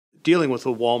dealing with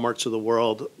the Walmarts of the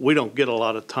world, we don't get a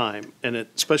lot of time. And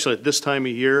especially at this time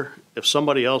of year, if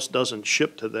somebody else doesn't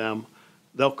ship to them,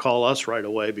 they'll call us right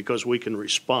away because we can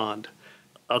respond.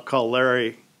 I'll call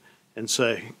Larry and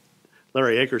say,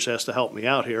 Larry Akers has to help me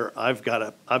out here. I've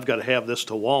got to have this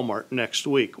to Walmart next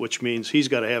week, which means he's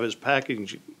got to have his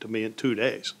packaging to me in 2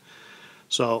 days.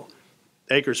 So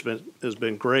Akers has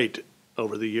been great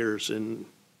over the years in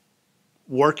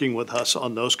working with us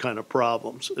on those kind of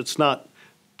problems. It's not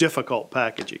difficult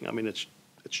packaging. I mean, it's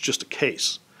just a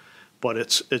case, but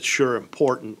it's sure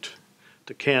important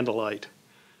to Candlelight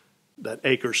that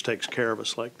Akers takes care of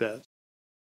us like that.